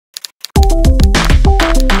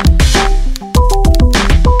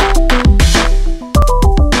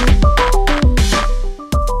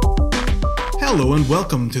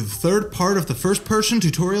welcome to the third part of the first person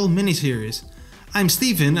tutorial mini-series. I'm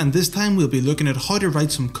Stephen, and this time we'll be looking at how to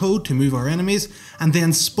write some code to move our enemies and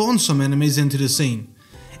then spawn some enemies into the scene.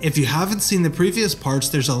 If you haven't seen the previous parts,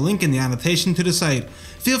 there's a link in the annotation to the side.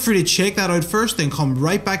 Feel free to check that out first and come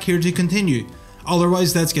right back here to continue.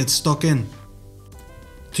 Otherwise, let's get stuck in.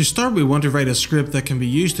 To start, we want to write a script that can be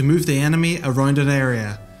used to move the enemy around an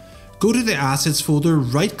area. Go to the Assets folder,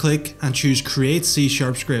 right click and choose Create C#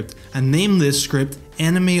 script and name this script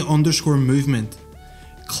enemy_movement.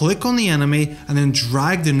 Click on the enemy and then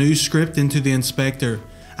drag the new script into the inspector,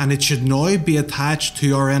 and it should now be attached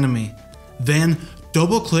to our enemy. Then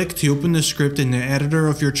double click to open the script in the editor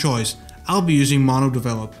of your choice. I'll be using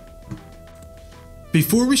MonoDevelop.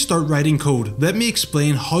 Before we start writing code, let me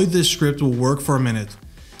explain how this script will work for a minute.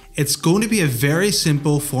 It's going to be a very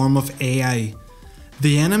simple form of AI.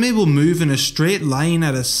 The enemy will move in a straight line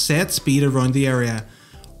at a set speed around the area.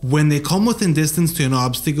 When they come within distance to an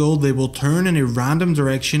obstacle, they will turn in a random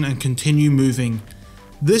direction and continue moving.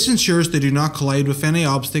 This ensures they do not collide with any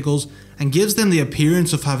obstacles and gives them the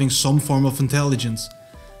appearance of having some form of intelligence.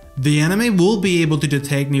 The enemy will be able to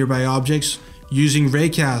detect nearby objects using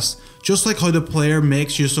raycast. Just like how the player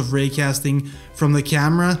makes use of raycasting from the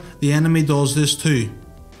camera, the enemy does this too.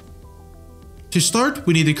 To start,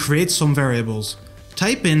 we need to create some variables.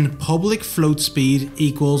 Type in public float speed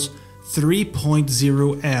equals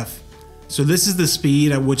 3.0f. So this is the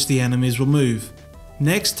speed at which the enemies will move.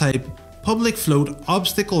 Next, type public float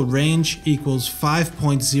obstacle range equals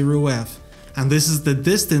 5.0f, and this is the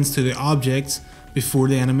distance to the objects before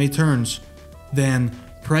the enemy turns. Then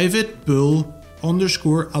private bool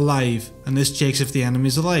underscore alive, and this checks if the enemy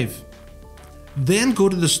is alive. Then go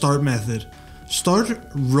to the start method. Start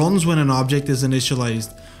runs when an object is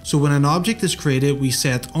initialized, so when an object is created we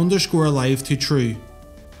set underscore alive to true.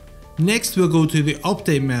 Next we'll go to the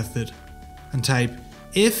update method and type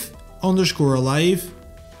if underscore alive,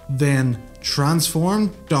 then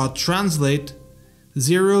transform.translate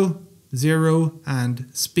 0, 0 and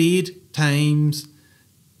speed times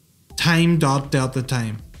time.delta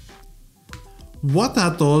time. What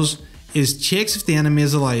that does is checks if the enemy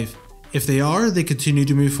is alive. If they are, they continue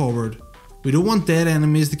to move forward. We don't want dead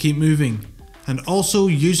enemies to keep moving. And also,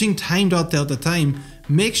 using time.delta time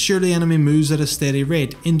makes sure the enemy moves at a steady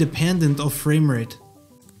rate, independent of frame rate.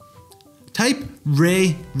 Type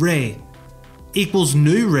ray equals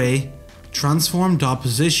new ray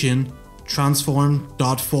transform.position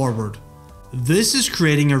transform.forward. This is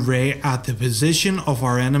creating a ray at the position of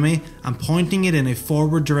our enemy and pointing it in a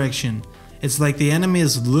forward direction. It's like the enemy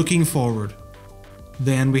is looking forward.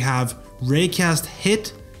 Then we have raycast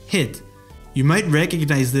hit. You might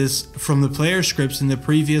recognize this from the player scripts in the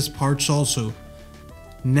previous parts also.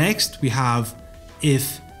 Next we have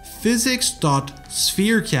if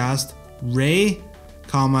physics.spherecast ray,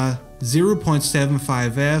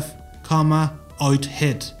 0.75f, out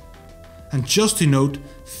hit. And just to note,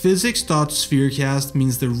 physics.spherecast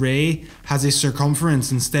means the ray has a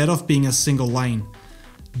circumference instead of being a single line.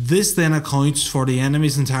 This then accounts for the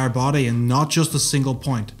enemy's entire body and not just a single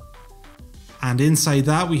point. And inside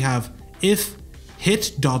that we have if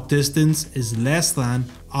hit.distance is less than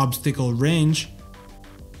obstacle range,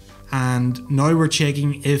 and now we're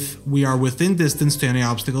checking if we are within distance to any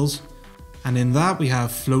obstacles, and in that we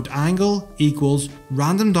have float angle equals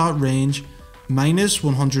random.range minus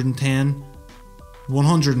 110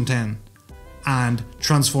 and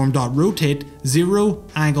transform.rotate 0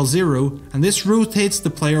 angle 0, and this rotates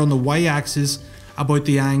the player on the y-axis about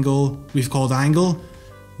the angle we've called angle,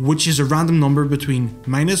 which is a random number between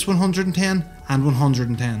minus 110 and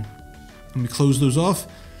 110. And we close those off.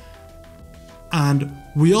 And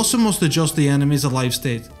we also must adjust the enemy's alive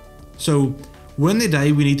state. So when they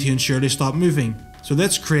die, we need to ensure they stop moving. So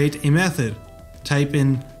let's create a method. Type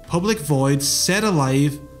in public void set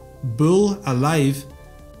alive bool alive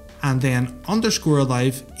and then underscore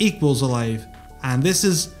alive equals alive. And this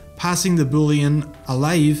is passing the boolean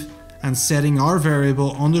alive and setting our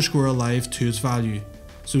variable underscore alive to its value.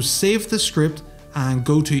 So save the script and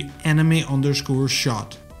go to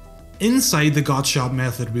enemy_shot. Inside the gotshot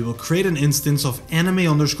method, we will create an instance of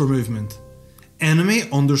enemy_movement.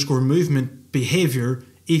 Enemy_movement behavior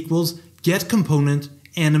equals getComponent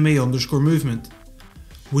enemy_movement.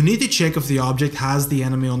 We need to check if the object has the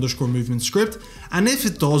enemy_movement script, and if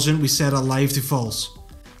it doesn't, we set alive to false.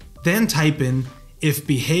 Then type in if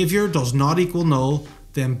behavior does not equal null,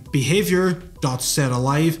 then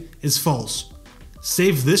behavior.setAlive is false.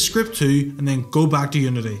 Save this script too and then go back to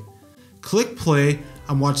Unity. Click play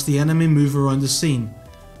and watch the enemy move around the scene.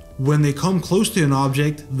 When they come close to an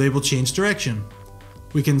object, they will change direction.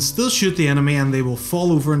 We can still shoot the enemy and they will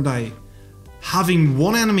fall over and die. Having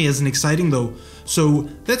one enemy isn't exciting though, so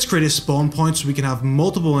let's create a spawn point so we can have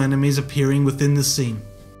multiple enemies appearing within the scene.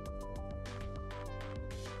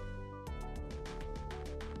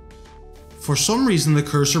 For some reason the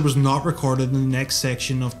cursor was not recorded in the next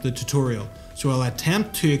section of the tutorial, so I'll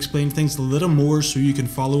attempt to explain things a little more so you can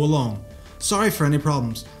follow along. Sorry for any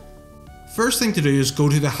problems. First thing to do is go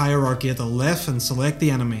to the hierarchy at the left and select the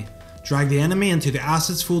enemy. Drag the enemy into the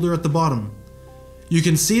assets folder at the bottom. You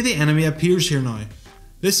can see the enemy appears here now.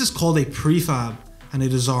 This is called a prefab and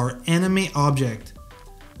it is our enemy object.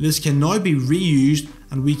 This can now be reused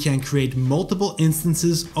and we can create multiple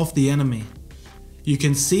instances of the enemy. You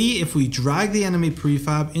can see if we drag the enemy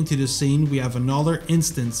prefab into the scene we have another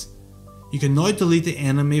instance. You can now delete the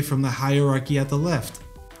enemy from the hierarchy at the left.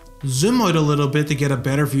 Zoom out a little bit to get a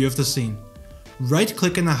better view of the scene. Right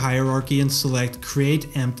click in the hierarchy and select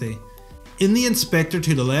Create Empty. In the inspector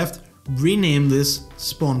to the left, rename this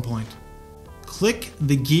spawn point. Click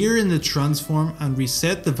the gear in the transform and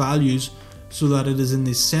reset the values so that it is in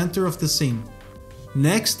the center of the scene.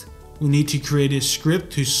 Next, we need to create a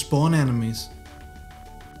script to spawn enemies.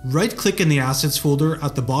 Right click in the assets folder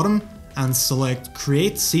at the bottom and select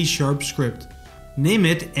Create C# script. Name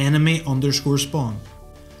it enemy_spawn.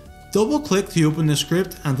 Double click to open the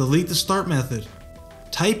script and delete the start method.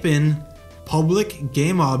 Type in public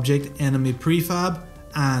game object enemy prefab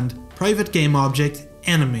and private game object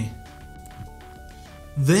enemy.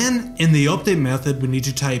 Then in the update method we need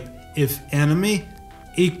to type if enemy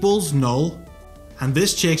equals null, and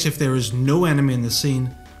this checks if there is no enemy in the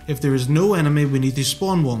scene. If there is no enemy we need to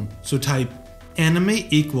spawn one, so type enemy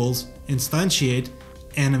equals instantiate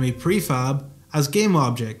enemy prefab as game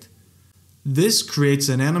object. This creates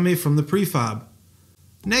an enemy from the prefab.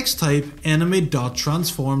 Next type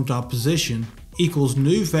enemy.transform.position equals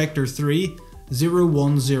new vector 3 0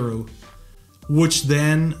 1 0, which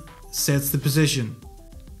then sets the position.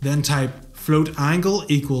 Then type float angle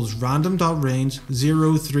equals random.range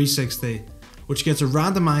 0 360, which gets a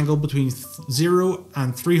random angle between 0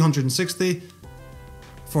 and 360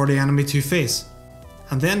 for the enemy to face.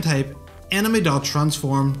 And then type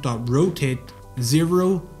enemy.transform.rotate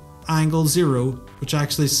 0 angle 0, which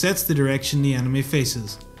actually sets the direction the enemy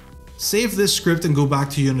faces. Save this script and go back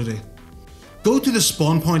to Unity. Go to the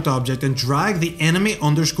spawn point object and drag the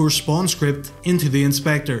enemy_spawn script into the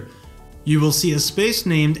inspector. You will see a space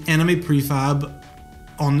named enemy prefab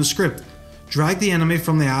on the script. Drag the enemy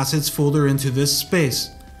from the assets folder into this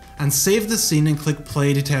space and save the scene and click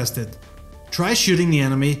play to test it. Try shooting the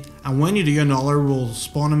enemy and when you do another will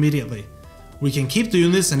spawn immediately. We can keep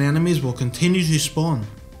doing this and enemies will continue to spawn.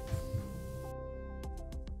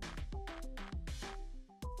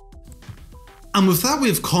 And with that we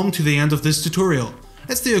have come to the end of this tutorial.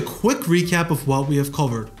 Let's do a quick recap of what we have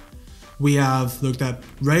covered. We have looked at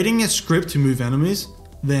writing a script to move enemies,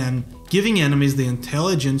 then giving enemies the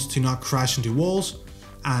intelligence to not crash into walls,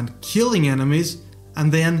 and killing enemies,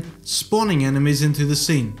 and then spawning enemies into the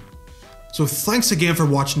scene. So thanks again for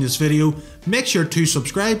watching this video. Make sure to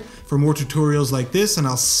subscribe for more tutorials like this and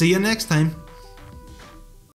I'll see you next time.